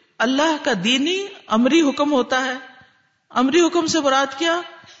اللہ کا دینی امری حکم ہوتا ہے. امری حکم سے مراد کیا؟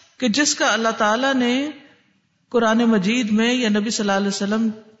 کہ جس کا اللہ تعالیٰ نے قرآن مجید میں یا نبی صلی اللہ علیہ وسلم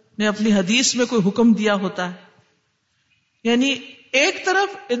نے اپنی حدیث میں کوئی حکم دیا ہوتا ہے. یعنی ایک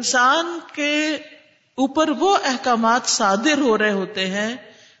طرف انسان کے اوپر وہ احکامات صادر ہو رہے ہوتے ہیں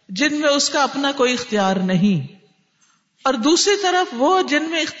جن میں اس کا اپنا کوئی اختیار نہیں، اور دوسری طرف وہ جن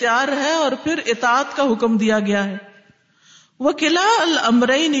میں اختیار ہے اور پھر اطاعت کا حکم دیا گیا ہے. وَكِلَا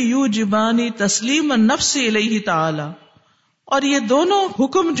الْأَمْرَيْنِ يُوجِبَانِ تَسْلِيمَ النَّفْسِ إِلَيْهِ تَعَالَى، اور یہ دونوں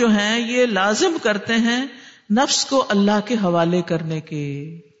حکم جو ہیں یہ لازم کرتے ہیں نفس کو اللہ کے حوالے کرنے کے.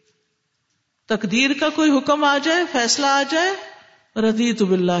 تقدیر کا کوئی حکم آ جائے، فیصلہ آ جائے، رضیت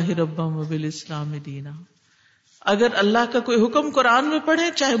باللہ ربا وبالاسلام دینا. اگر اللہ کا کوئی حکم قرآن میں پڑھیں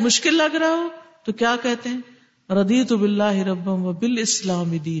چاہے مشکل لگ رہا ہو تو کیا کہتے ہیں؟ رضیت باللہ ربا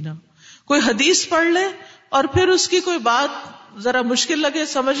وبالاسلام دینا. کوئی حدیث پڑھ لیں اور پھر اس کی کوئی بات ذرا مشکل لگے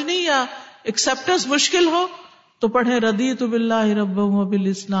سمجھنی یا ایکسپٹنس مشکل ہو تو پڑھیں رضیت باللہ ربا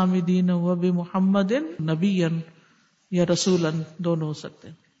وبالاسلام دینا وبمحمد نبیا یا رسولا، دونوں ہو سکتے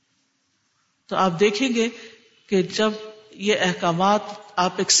ہیں. تو آپ دیکھیں گے کہ جب یہ احکامات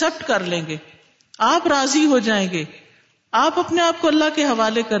آپ ایکسپٹ کر لیں گے، آپ راضی ہو جائیں گے، آپ اپنے آپ کو اللہ کے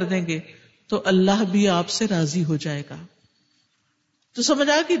حوالے کر دیں گے تو اللہ بھی آپ سے راضی ہو جائے گا. تو سمجھ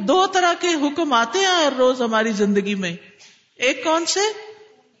آیا کہ دو طرح کے حکم آتے ہیں ہر روز ہماری زندگی میں. ایک کون سے؟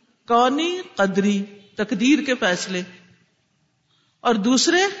 کونی قدری، تقدیر کے فیصلے، اور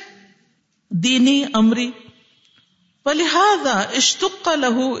دوسرے دینی امری. فلہذا اشتق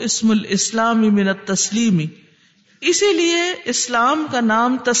لہ اسم الاسلام من التسلیم، اسی لیے اسلام کا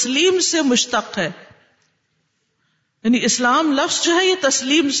نام تسلیم سے مشتق ہے. یعنی اسلام لفظ جو ہے یہ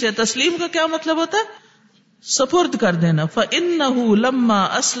تسلیم سے، تسلیم کا کیا مطلب ہوتا ہے؟ سپرد کر دینا. فإنہ لما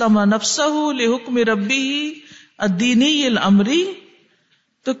اسلم نفسہ لحکم ربہ الدینی الامری،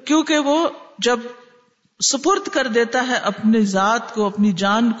 تو کیونکہ وہ جب سپرد کر دیتا ہے اپنے ذات کو، اپنی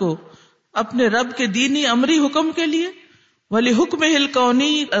جان کو اپنے رب کے دینی امری حکم کے لیے، وَلِحُكْمِهِ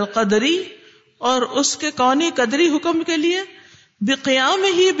الْكَوْنِي الْقَدْرِي، اور اس کے کونی قدری حکم کے لیے،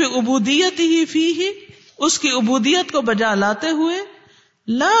 بِقِيَامِهِ بِعُبُودِيَتِهِ فِيهِ، اس کی عبودیت کو بجا لاتے ہوئے،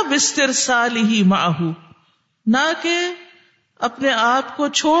 لَا بِاسْتِرْسَالِهِ مَعَهُ، نہ کہ اپنے آپ کو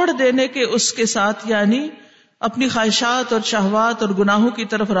چھوڑ دینے کے اس کے ساتھ، یعنی اپنی خواہشات اور شہوات اور گناہوں کی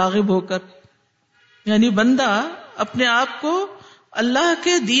طرف راغب ہو کر. یعنی بندہ اپنے آپ کو اللہ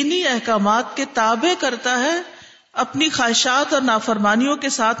کے دینی احکامات کے تابع کرتا ہے، اپنی خواہشات اور نافرمانیوں کے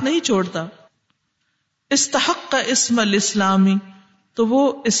ساتھ نہیں چھوڑتا. استحق اسم الاسلامی، تو وہ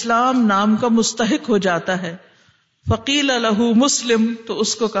اسلام نام کا مستحق ہو جاتا ہے. فقیل لہ مسلم، تو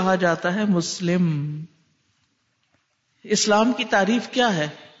اس کو کہا جاتا ہے مسلم. اسلام کی تعریف کیا ہے؟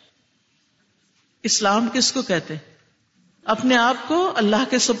 اسلام کس کو کہتے ہیں؟ اپنے آپ کو اللہ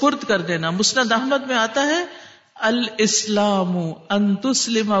کے سپرد کر دینا. مسند احمد میں آتا ہے الاسلام ان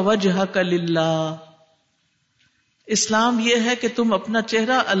تسلم وجہک للہ، اسلام یہ ہے کہ تم اپنا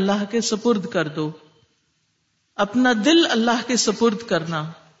چہرہ اللہ کے سپرد کر دو، اپنا دل اللہ کے سپرد کرنا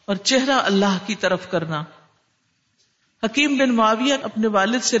اور چہرہ اللہ کی طرف کرنا. حکیم بن معاویہ اپنے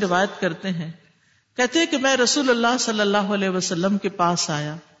والد سے روایت کرتے ہیں، کہتے ہیں کہ میں رسول اللہ صلی اللہ علیہ وسلم کے پاس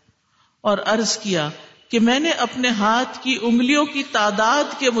آیا اور عرض کیا کہ میں نے اپنے ہاتھ کی انگلیوں کی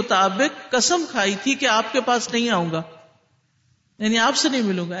تعداد کے مطابق قسم کھائی تھی کہ آپ کے پاس نہیں آؤں گا، یعنی آپ سے نہیں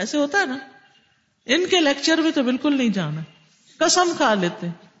ملوں گا. ایسے ہوتا ہے نا، ان کے لیکچر میں تو بالکل نہیں جانا، قسم کھا لیتے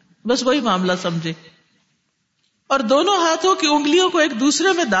بس وہی معاملہ سمجھے. اور دونوں ہاتھوں کی انگلیوں کو ایک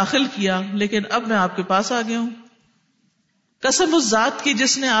دوسرے میں داخل کیا، لیکن اب میں آپ کے پاس آ گیا ہوں. قسم اس ذات کی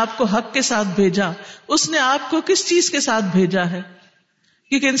جس نے آپ کو حق کے ساتھ بھیجا، اس نے آپ کو کس چیز کے ساتھ بھیجا ہے؟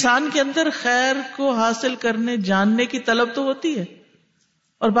 کیونکہ انسان کے اندر خیر کو حاصل کرنے جاننے کی طلب تو ہوتی ہے،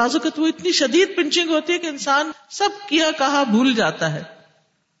 اور بعض اوقات وہ اتنی شدید پنچنگ ہوتی ہے کہ انسان سب کیا کہا بھول جاتا ہے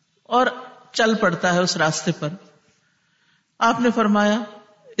اور چل پڑتا ہے اس راستے پر. آپ نے فرمایا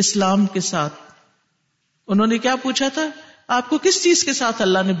اسلام کے ساتھ. انہوں نے کیا پوچھا تھا؟ آپ کو کس چیز کے ساتھ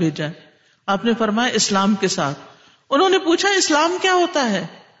اللہ نے بھیجا ہے؟ آپ نے فرمایا اسلام کے ساتھ. انہوں نے پوچھا اسلام کیا ہوتا ہے؟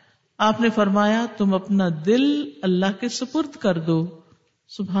 آپ نے فرمایا تم اپنا دل اللہ کے سپرد کر دو.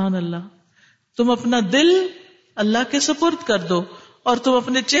 سبحان اللہ، تم اپنا دل اللہ کے سپرد کر دو اور تم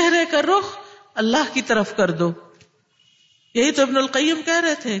اپنے چہرے کا رخ اللہ کی طرف کر دو. یہی تو ابن القیم کہہ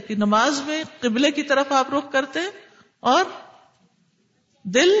رہے تھے کہ نماز میں قبلے کی طرف آپ رخ کرتے اور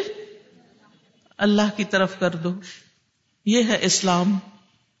دل اللہ کی طرف کر دو. یہ ہے اسلام.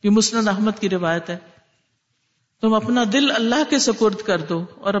 یہ مسند احمد کی روایت ہے. تم اپنا دل اللہ کے سپرد کر دو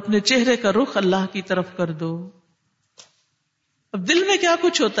اور اپنے چہرے کا رخ اللہ کی طرف کر دو. اب دل میں کیا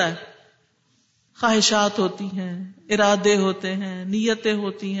کچھ ہوتا ہے؟ خواہشات ہوتی ہیں، ارادے ہوتے ہیں، نیتیں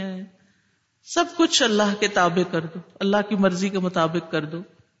ہوتی ہیں، سب کچھ اللہ کے تابع کر دو، اللہ کی مرضی کے مطابق کر دو.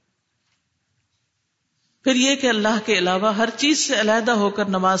 پھر یہ کہ اللہ کے علاوہ ہر چیز سے علیحدہ ہو کر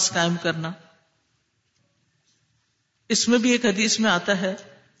نماز قائم کرنا. اس میں بھی ایک حدیث میں آتا ہے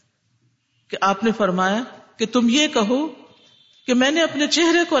کہ آپ نے فرمایا کہ تم یہ کہو کہ میں نے اپنے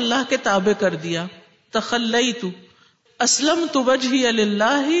چہرے کو اللہ کے تابع کر دیا. تخلیت اسلمت وجہی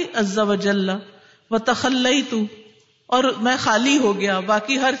للہ عز وجل وتخلیت، اور میں خالی ہو گیا،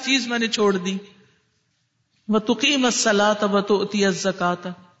 باقی ہر چیز میں نے چھوڑ دی. وتقیم الصلاۃ وتؤتی الزکاۃ،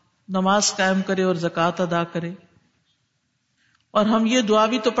 نماز قائم کرے اور زکوٰۃ ادا کرے. اور ہم یہ دعا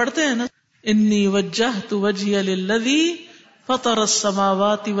بھی تو پڑھتے ہیں نا، انی وجہت وجہی للذی فطر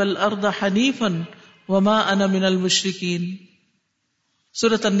السماوات والارض حنیفا وما انا من المشرکین.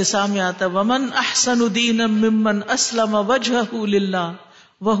 سورۃ النساء میں آتا ہے ومن احسن دینا ممن اسلم وجہہ للہ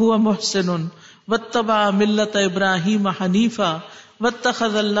وہو محسن واتبع ملت ابراہیم حنیفا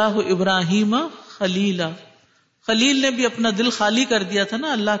واتخذ اللہ ابراہیم خلیلا. خلیل نے بھی اپنا دل خالی کر دیا تھا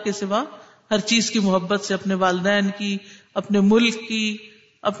نا اللہ کے سوا، ہر چیز کی محبت سے، اپنے والدین کی، اپنے ملک کی،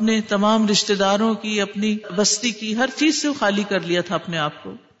 اپنے تمام رشتہ داروں کی، اپنی بستی کی، ہر چیز سے وہ خالی کر لیا تھا اپنے آپ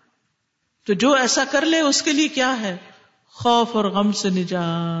کو. تو جو ایسا کر لے اس کے لیے کیا ہے؟ خوف اور غم سے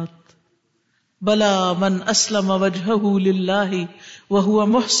نجات. بلا من اسلم وجہہ للہ وہو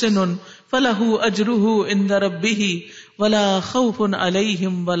محسن فلہ اجرہ عند ربہ ولا خوف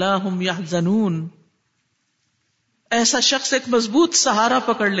علیہم ولا ہم یحزنون. ایسا شخص ایک مضبوط سہارا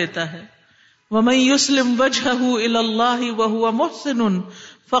پکڑ لیتا ہے. ومن یسلم وجہہ الی اللہ وہو محسن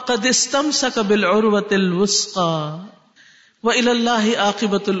فقد استمسک بالعروۃ الوثقی والی اللہ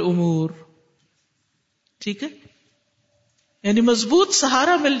عاقبۃ الامور. ٹھیک ہے، یعنی مضبوط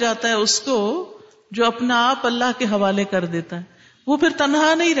سہارا مل جاتا ہے اس کو جو اپنا آپ اللہ کے حوالے کر دیتا ہے. وہ پھر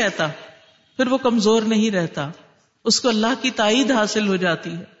تنہا نہیں رہتا، پھر وہ کمزور نہیں رہتا، اس کو اللہ کی تائید حاصل ہو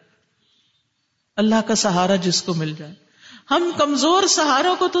جاتی ہے. اللہ کا سہارا جس کو مل جائے. ہم کمزور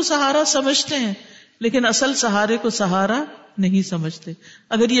سہاروں کو تو سہارا سمجھتے ہیں لیکن اصل سہارے کو سہارا نہیں سمجھتے.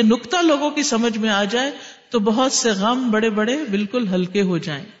 اگر یہ نکتہ لوگوں کی سمجھ میں آ جائے تو بہت سے غم بڑے بڑے بالکل ہلکے ہو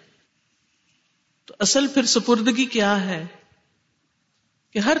جائیں. تو اصل پھر سپردگی کیا ہے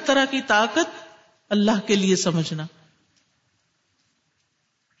کہ ہر طرح کی طاقت اللہ کے لیے سمجھنا.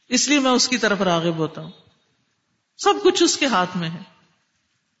 اس لیے میں اس کی طرف راغب ہوتا ہوں. سب کچھ اس کے ہاتھ میں ہے.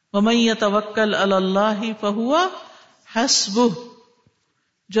 وَمَن يَتَوَكَّلْ عَلَى اللَّهِ فَهُوَ حَسْبُهُ،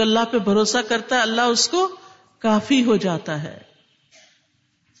 جو اللہ پہ بھروسہ کرتا ہے اللہ اس کو کافی ہو جاتا ہے.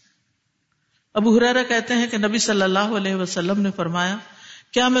 ابو ہریرہ کہتے ہیں کہ نبی صلی اللہ علیہ وسلم نے فرمایا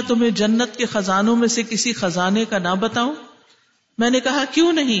کیا میں تمہیں جنت کے خزانوں میں سے کسی خزانے کا نہ بتاؤں؟ میں نے کہا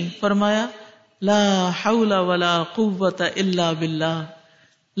کیوں نہیں؟ فرمایا لا حول ولا قوت الا باللہ.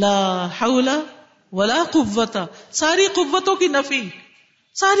 لا حول ولا قوت، ساری قوتوں کی نفی،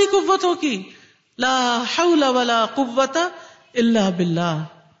 ساری قوتوں کی. لا حول ولا قوت الا باللہ.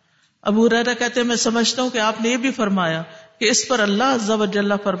 ابو ہریرہ کہتے ہیں میں سمجھتا ہوں کہ آپ نے یہ بھی فرمایا کہ اس پر اللہ عز و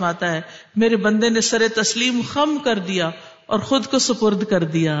جل فرماتا ہے میرے بندے نے سر تسلیم خم کر دیا اور خود کو سپرد کر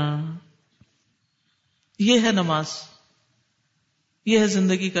دیا. یہ ہے نماز، یہ ہے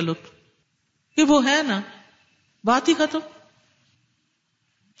زندگی کا لطف کہ وہ ہے نا، بات ہی ختم.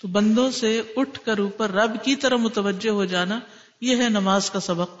 تو بندوں سے اٹھ کر اوپر رب کی طرح متوجہ ہو جانا، یہ ہے نماز کا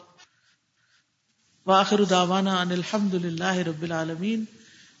سبق. وآخر دعوانا ان الحمد للہ رب العالمین.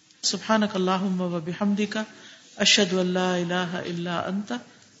 سبحانک اللہم وبحمدک اشہد ان لا الہ الا انت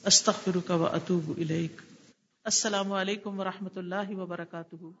استغفرک واتوب الیک. السلام علیکم ورحمۃ اللہ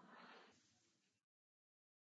وبرکاتہ.